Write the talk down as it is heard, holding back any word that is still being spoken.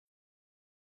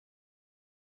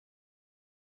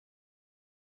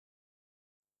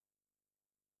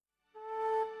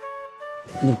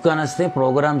దుకాన్ వస్తే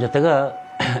ప్రోగ్రామ్ జతగా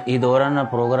ఈ దौरान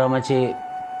ప్రోగ్రామ్ వచ్చి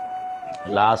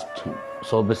लास्ट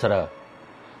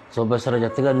सोबेसरा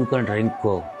जतगा दुकान ड्रिंक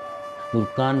को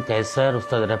दुकान कैसर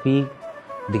उस्ताद रपी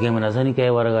दिखे में नजर नहीं कहे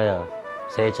वर गया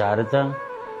से चारता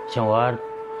शवार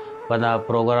पदा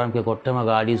प्रोग्राम के कोट्टे में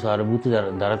गाड़ी सारबूत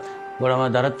दरत बड़ा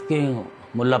में दरत के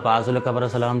मुल्ला पाजुल कब्र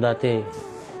सलाम दाते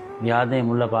याद है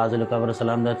मुल्ला पाजुल कब्र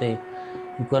सलाम दाते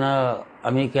दुकान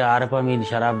अमी के आरपा में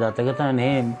शराब दाते कहता ने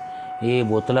ये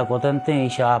बोतला कोतनते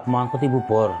शाप मां को थी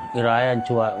बुपोर इराया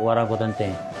अंचु वारा कोतनते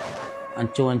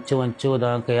अंचु अंचु अंचु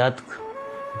दाके याद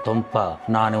तंपा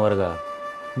नाने वर्गा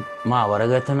माँ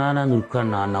वर्गा था ना दुकान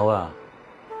ना नवा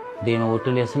दे में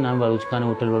होटल ऐसे ना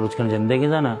बलूचकान जिंदगी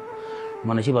था ना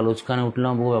मनशी बलूचकान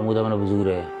उठना वो मुदा मन बुजुर्ग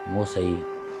है वो सही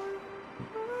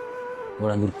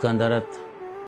बड़ा दुकान दरत